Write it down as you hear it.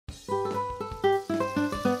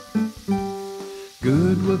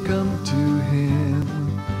Good will come to him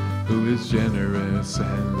who is generous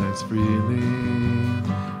and lends freely,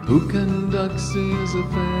 who conducts his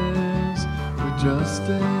affairs with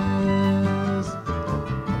justice.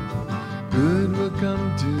 Good will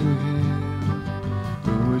come to him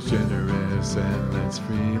who is generous and lends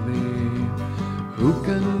freely, who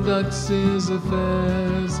conducts his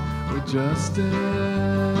affairs with justice.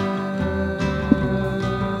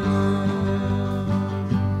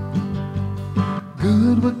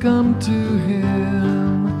 Good will come to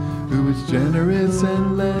him who is generous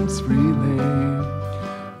and lends freely,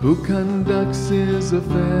 who conducts his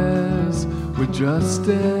affairs with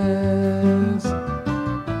justice.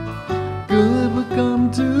 Good will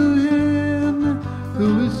come to him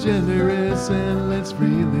who is generous and lends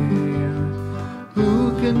freely,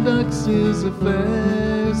 who conducts his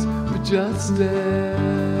affairs with justice.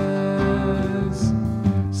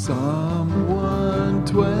 Psalm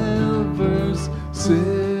 112 verse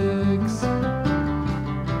 6. Psalm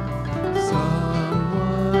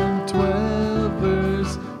 112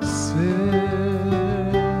 verse 6.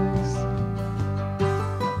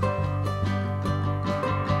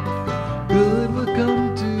 Good will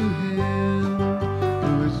come to him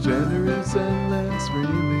who is generous and lends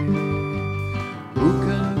freely, who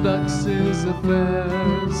conducts his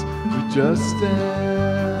affairs with justice.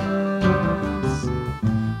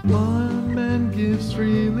 One man gives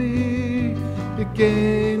freely, he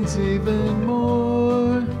gains even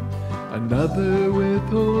more. Another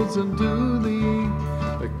withholds unduly,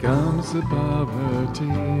 there comes the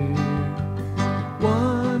poverty.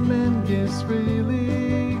 One man gives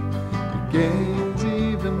freely, he gains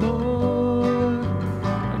even more.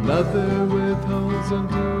 Another withholds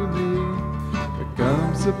unduly, there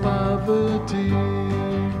comes the poverty.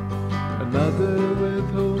 Another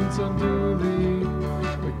withholds unduly,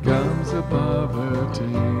 there comes the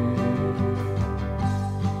poverty.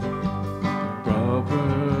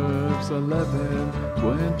 Proverbs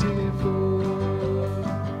 11:24.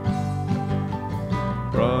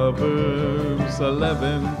 Proverbs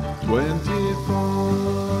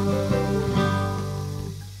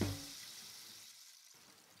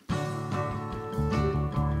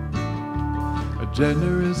A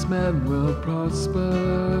generous man will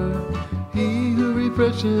prosper. He who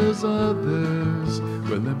refreshes others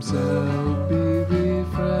will himself be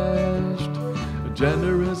refreshed. A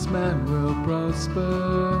generous man will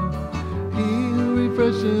prosper. He who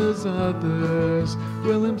refreshes others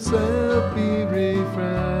will himself be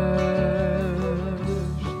refreshed.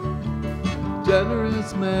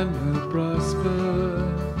 Generous man will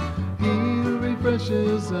prosper. He who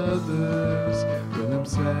refreshes others will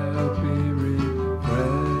himself be refreshed.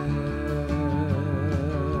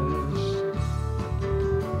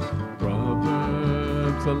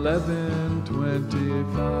 Proverbs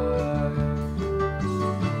 11:25.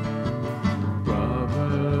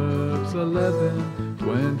 Proverbs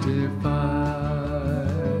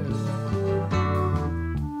 11:25.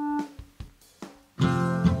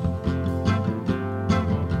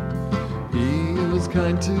 He who is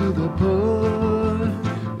kind to the poor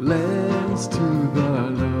lends to the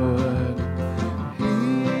Lord. He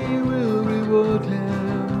will reward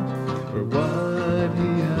him for what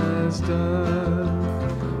he has done.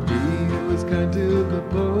 He who is kind to the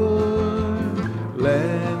poor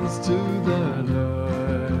lends to the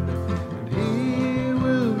Lord, and he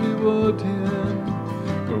will reward him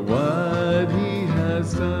for what he has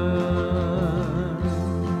done.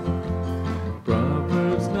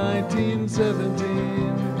 Proverbs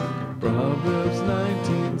 19:17. Proverbs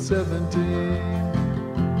 19:17.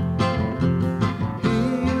 He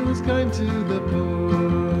who is kind to the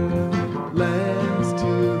poor lends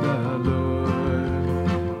to the Lord.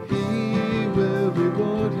 He will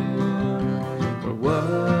reward him for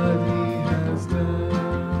what he has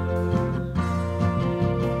done.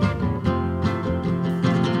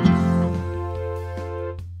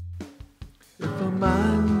 If a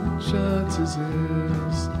man shuts his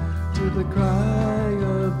ears to the cry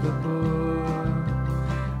of the poor,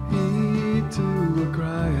 he too will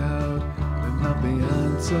cry out and not be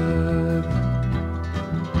answered.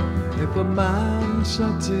 If a man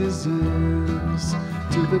shuts his ears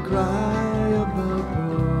to the cry of the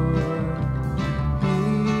poor, he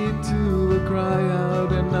too will cry out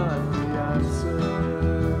and not be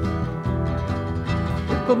answered.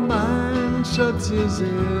 If a man shuts his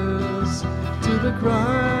ears to the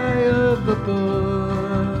cry of the poor,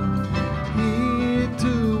 he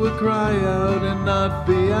too will cry out and not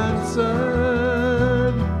be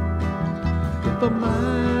answered. If a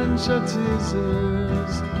man shuts his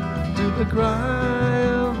ears to the cry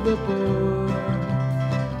of the poor,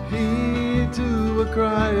 he too will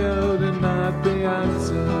cry out and not got the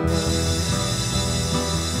answer.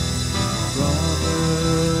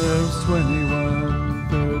 Proverbs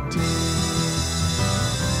 21:13.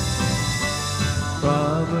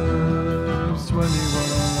 Proverbs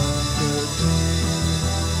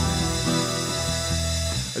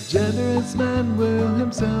 21:13. A generous man will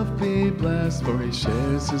himself be blessed, for he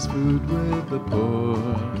shares his food with the poor.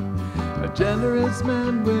 A generous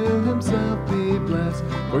man will himself be blessed,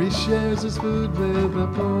 for he shares his food with the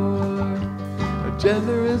poor. A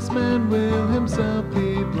generous man will himself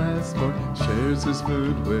be blessed, for he shares his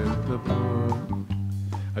food with the poor.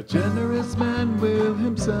 A generous man will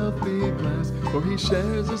himself be blessed, for he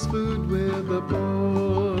shares his food with the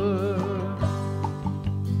poor.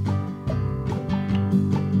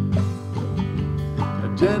 A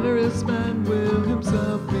generous man will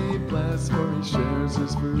himself be blessed, for he shares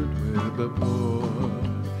his food with the poor.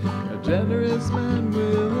 A generous man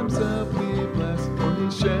will himself be blessed, for he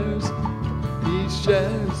shares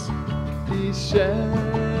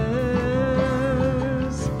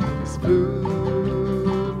his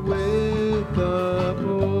food with the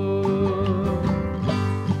poor.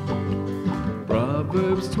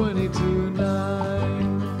 Proverbs 22:9.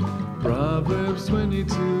 Proverbs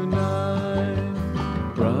 22:9.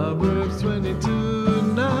 Proverbs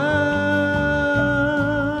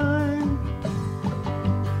 22:9.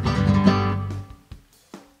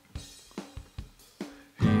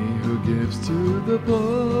 He who gives to the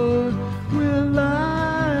poor will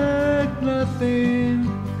lack nothing,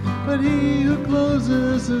 but he who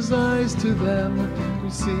closes his eyes to them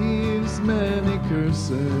receives many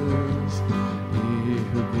curses. He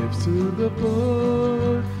who gives to the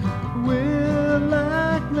poor will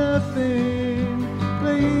lack nothing,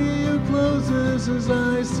 but he who closes his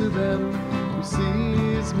eyes to them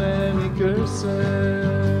receives many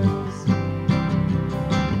curses.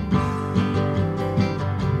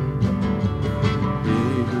 He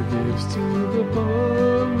who gives to the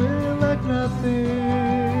poor will lack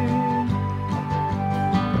nothing,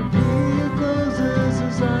 but he who closes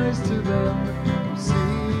his eyes to them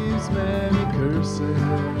receives many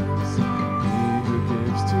curses. He who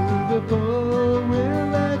gives to the poor will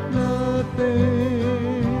lack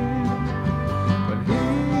nothing, but he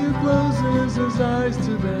who closes his eyes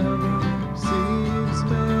to them receives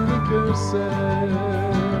many curses.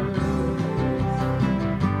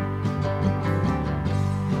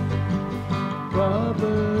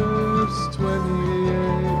 Proverbs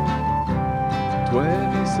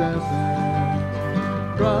 28:27.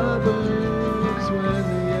 Proverbs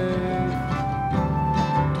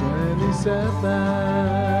 28:27.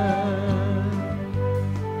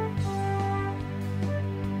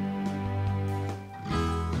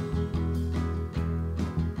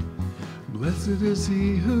 Blessed is he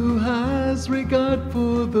who has regard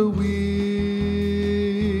for the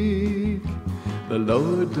weak. The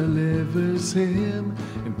Lord delivers him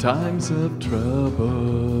in times of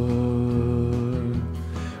trouble.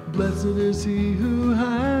 Blessed is he who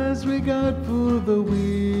has regard for the weak.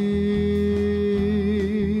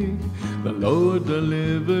 The Lord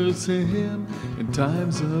delivers him in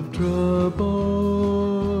times of trouble.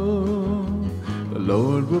 The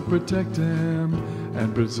Lord will protect him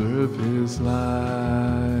and preserve his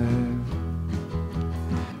life.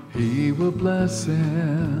 He will bless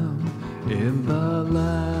him in the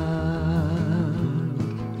land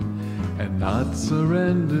and not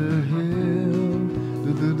surrender him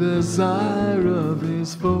to the desire of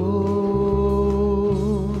his foes.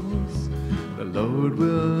 The Lord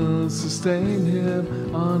will sustain him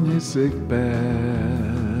on his sick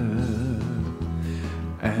bed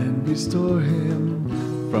and restore him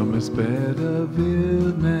from his bed of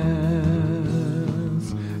illness,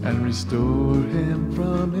 and restore him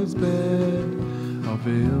from his bed of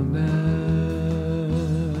illness.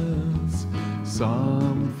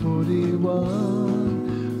 Psalm 41,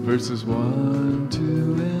 verses 1,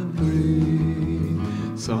 2, and 3.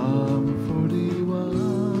 Psalm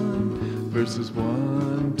 41, verses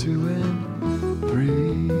 1, 2, and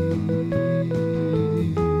 3.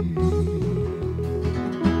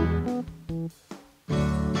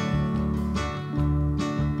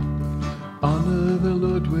 Honor the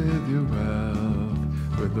Lord with your wealth,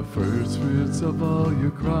 with the first fruits of all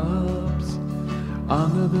your crops.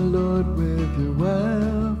 Honor the Lord with your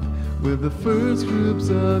wealth, with the first fruits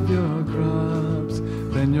of your crops.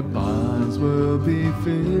 Then your barns will be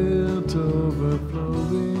filled to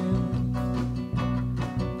overflowing,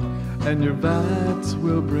 and your vats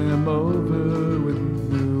will brim over with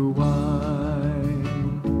new wine.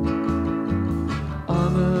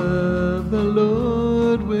 Honor the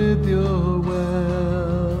Lord with your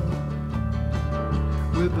wealth,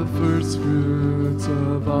 with the first fruits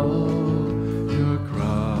of all your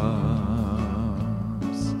crops.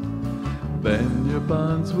 Then your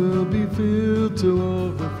barns will be filled to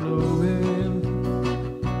overflowing,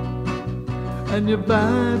 and your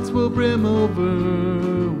vats will brim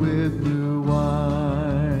over with new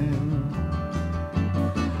wine.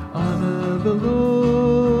 Honor the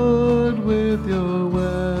Lord with your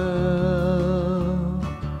wealth,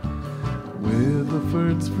 with the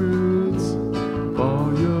first fruits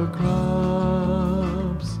for your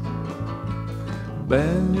crops.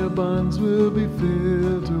 Then your barns will be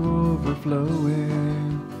filled to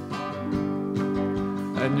overflowing,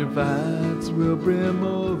 and your vats will brim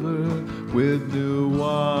over with new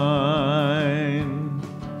wine.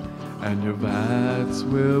 And your vats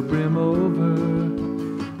will brim over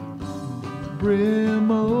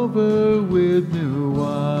with new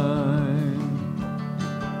wine.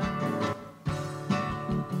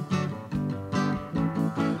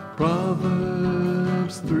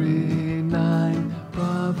 Proverbs 3:9,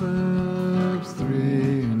 Proverbs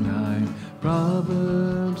 3:9,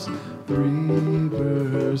 Proverbs 3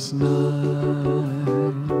 verse 9.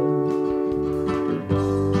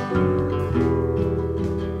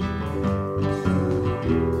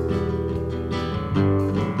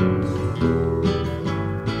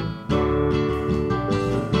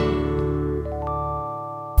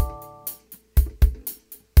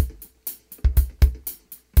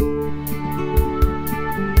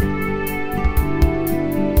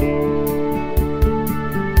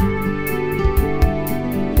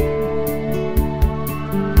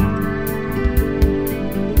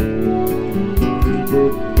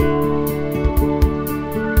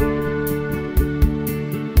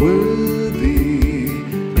 Worthy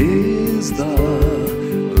is the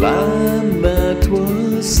Lamb that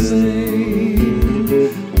was slain.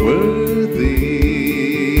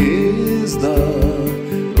 Worthy is the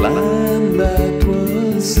Lamb that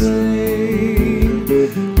was slain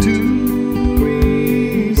to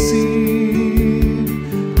receive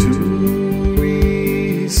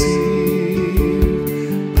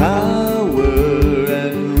power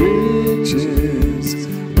and riches,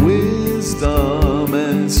 wisdom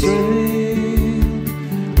and strength,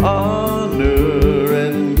 honor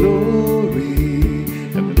and glory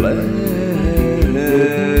and blessing.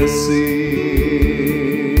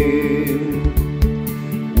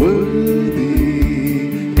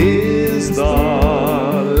 Worthy is the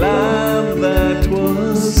Lamb that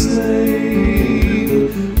was slain.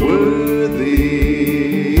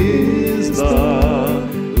 Worthy is the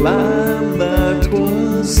Lamb that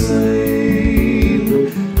was slain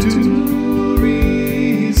to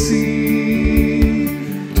receive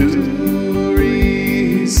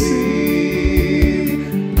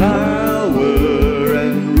power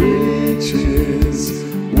and riches,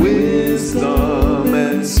 wisdom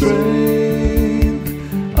and strength,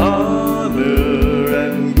 honor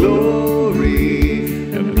and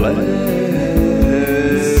glory and blessing.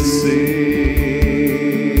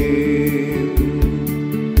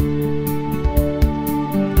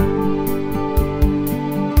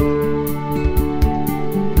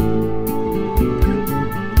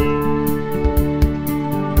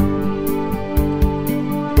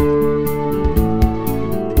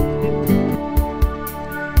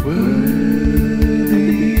 Worthy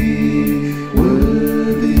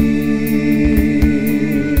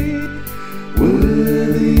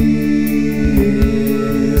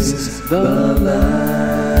is the Lamb.